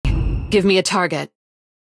Give me a target.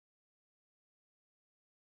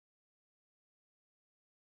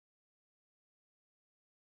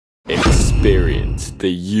 Experience the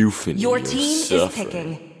euphony Your of team suffering.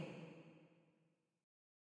 is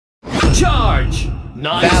picking. Charge!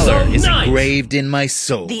 Knives Valor of is Night! engraved in my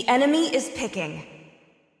soul. The enemy is picking.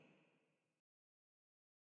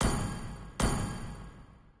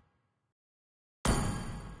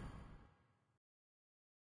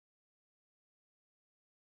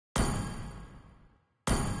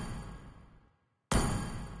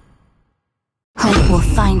 Hope will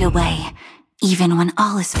find a way, even when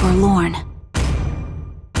all is forlorn.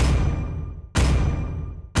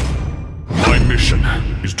 My mission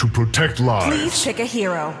is to protect lives. Please pick a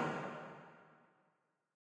hero.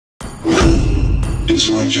 It's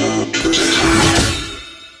my job to protect you.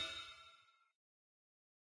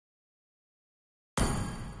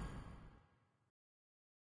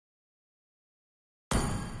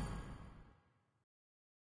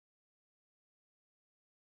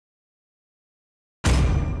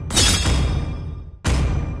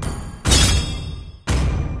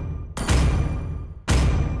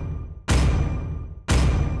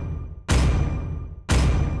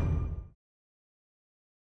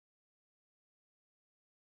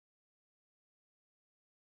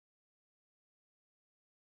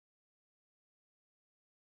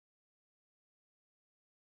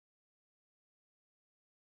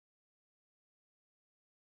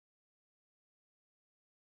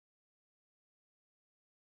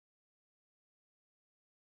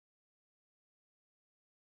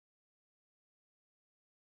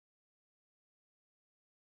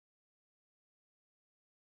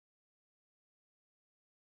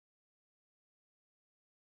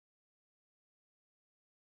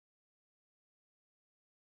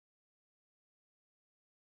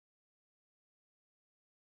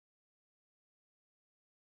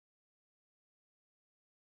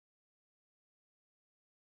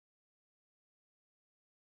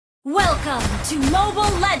 Welcome to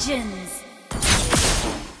Mobile Legends!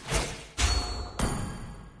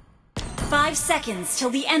 5 seconds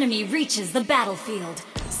till the enemy reaches the battlefield.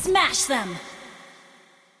 Smash them!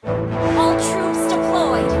 All troops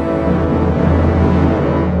deployed!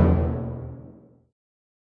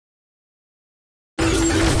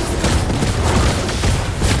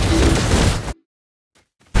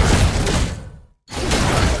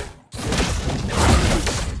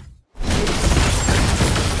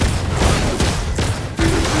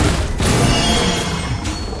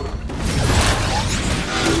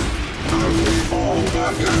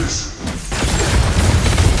 Guys.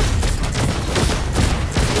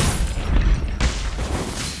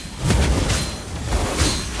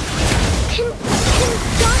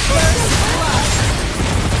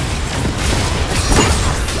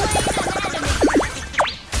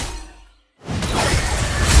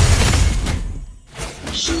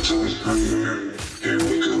 Here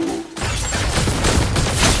we go.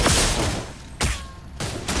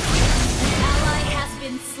 Ally has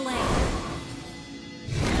been slain.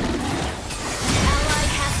 Ally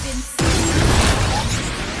has been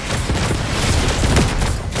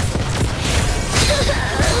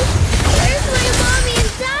Where's my mommy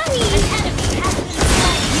and daddy? An enemy has been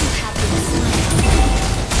slain. You have been slain.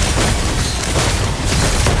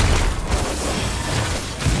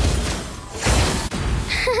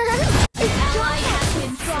 Ally has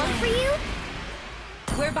been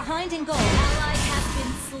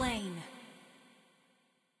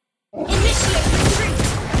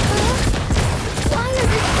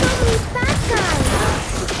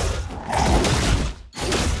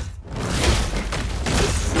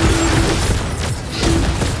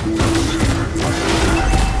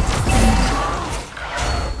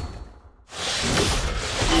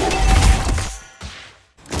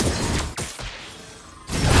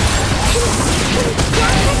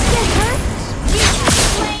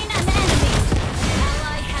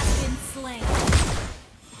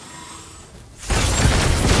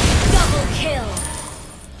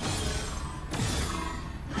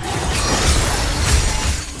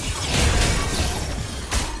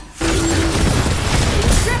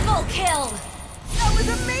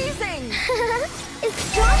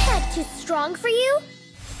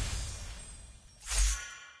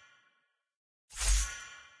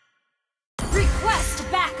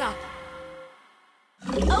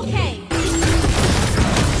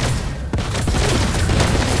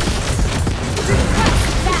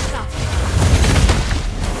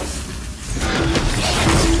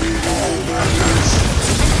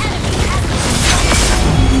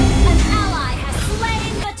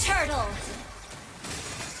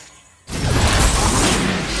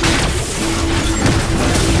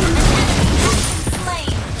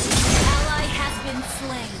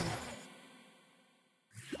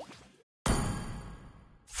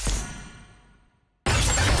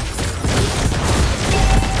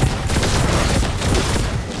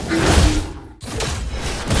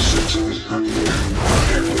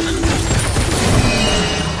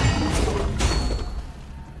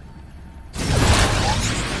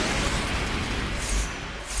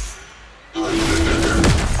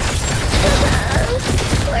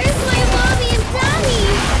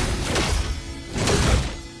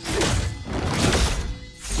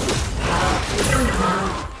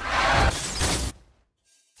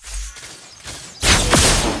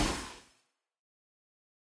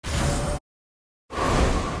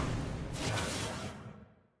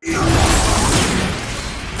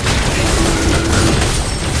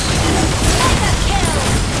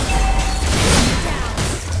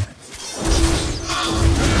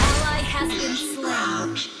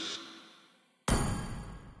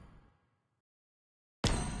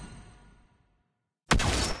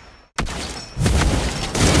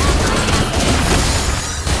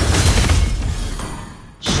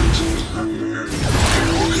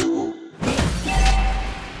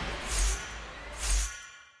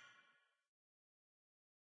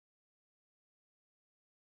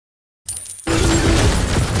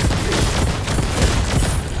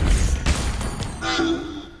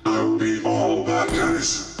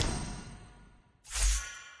guys.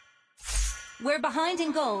 We're behind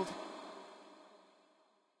in gold.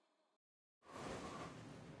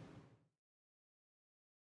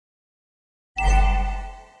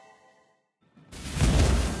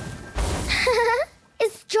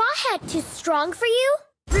 Is Straw Hat too strong for you?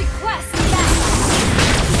 Request backup!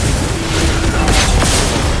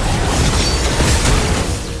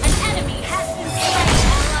 An enemy has been slain.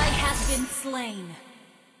 Ally has been slain.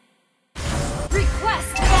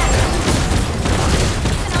 Request backup! Keep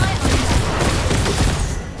an eye on that.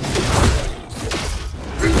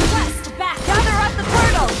 Request backup! Gather up the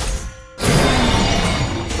portal!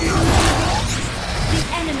 The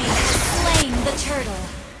enemy has slain the turtle.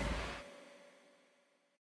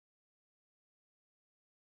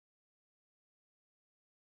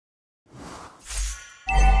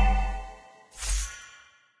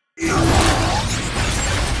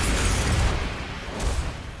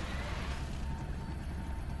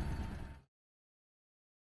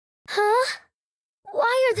 Huh?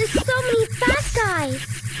 Why are there so many bad guys?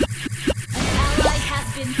 An ally has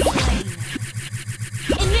been slain.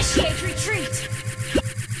 Initiate retreat!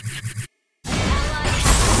 An ally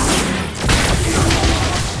has been slain.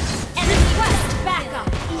 And request backup!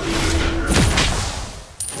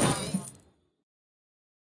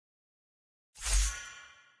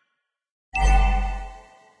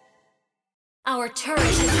 Our turret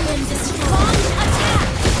has been destroyed. Launch attack!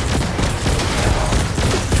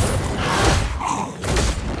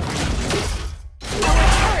 Our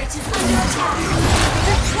turret is under attack.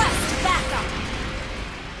 Request backup.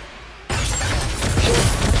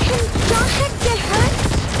 Can Straw Hat get hurt?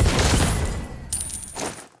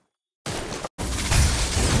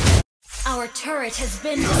 Our turret has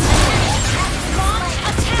been destroyed. Launch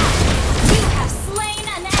attack! You have slain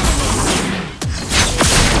an enemy!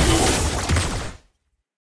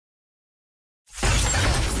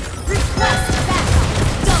 Request backup!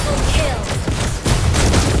 Double kill!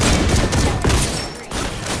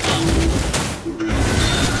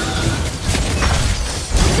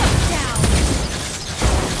 Shut down!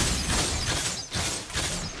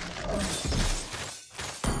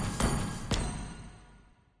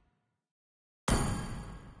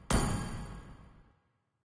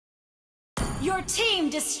 Your team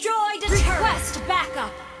destroyed a turret! Request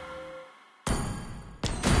backup!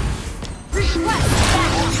 Request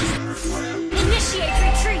backup! Initiate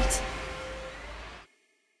retreat!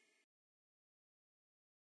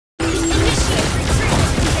 Initiate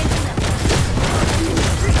retreat!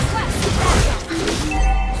 Request backup!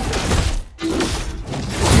 An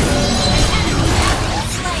enemy has been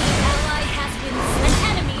slain! Ally has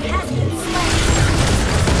been slain!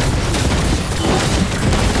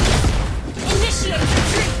 Initiate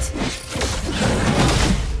retreat!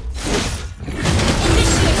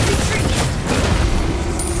 Initiate retreat!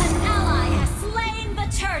 An ally has slain the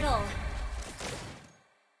turtle!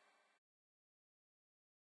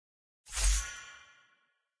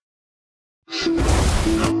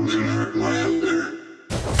 No one can hurt my elder.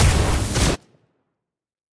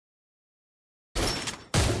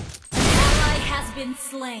 Ally has been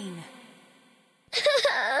slain.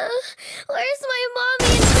 Where's my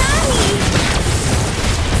mommy and daddy?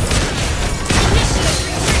 Initiate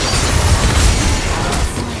retreat!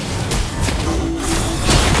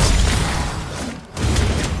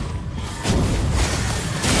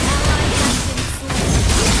 Ally has been slain.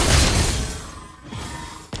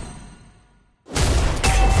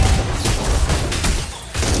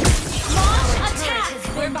 Launch attack!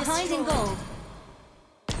 We're behind in gold.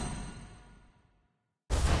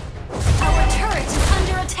 Our turret is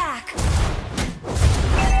under attack.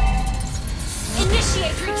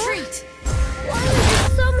 Initiate retreat! Why are there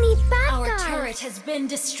so many bad Our guys? turret has been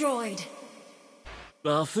destroyed.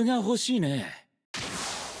 バフが欲しいね。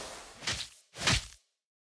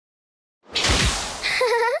Is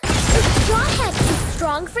Straw Hat too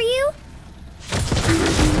strong for you?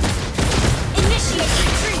 Initiate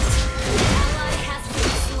retreat! Ally has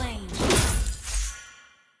been slain.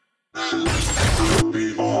 Be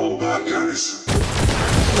all bad guys.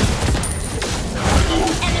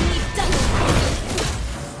 Enemy double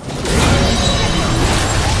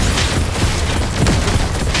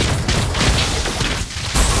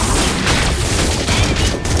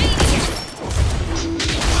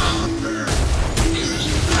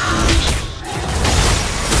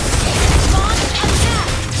launch attack!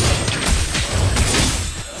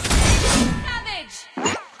 Savage!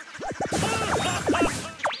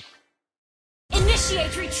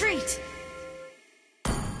 Initiate retreat!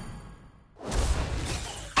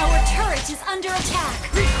 Our turret is under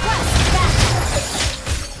attack. Request backup.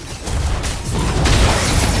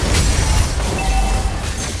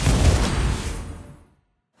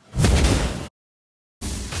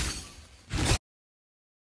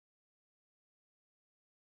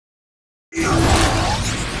 The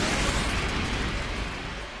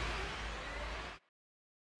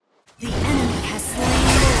enemy has slain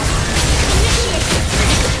Lord. Initiate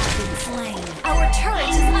retreat has been slain. Our turret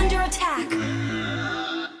is under attack.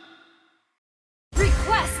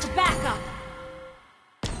 Request backup.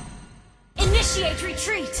 Initiate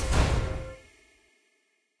retreat.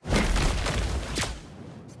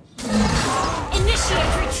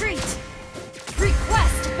 Initiate retreat.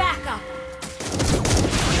 Request backup.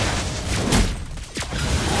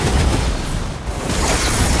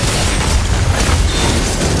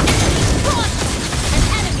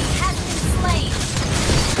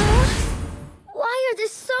 Why are there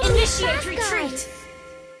so many Initiate fast retreat! guys?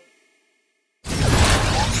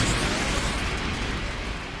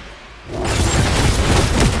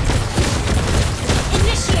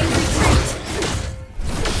 Initiate retreat!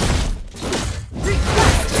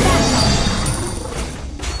 Request backup!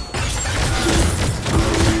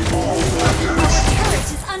 Our turret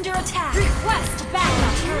is under attack! Request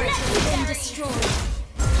backup! Turret has been destroyed.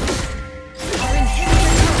 Our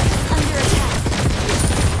inhibitor turret is under attack.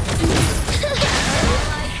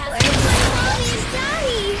 Mommy and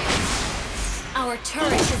Daddy! Our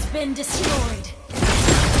turret has been destroyed.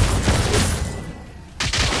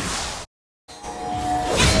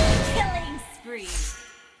 Killing spree.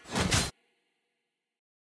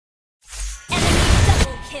 Enemy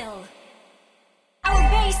double kill. Our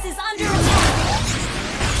base is under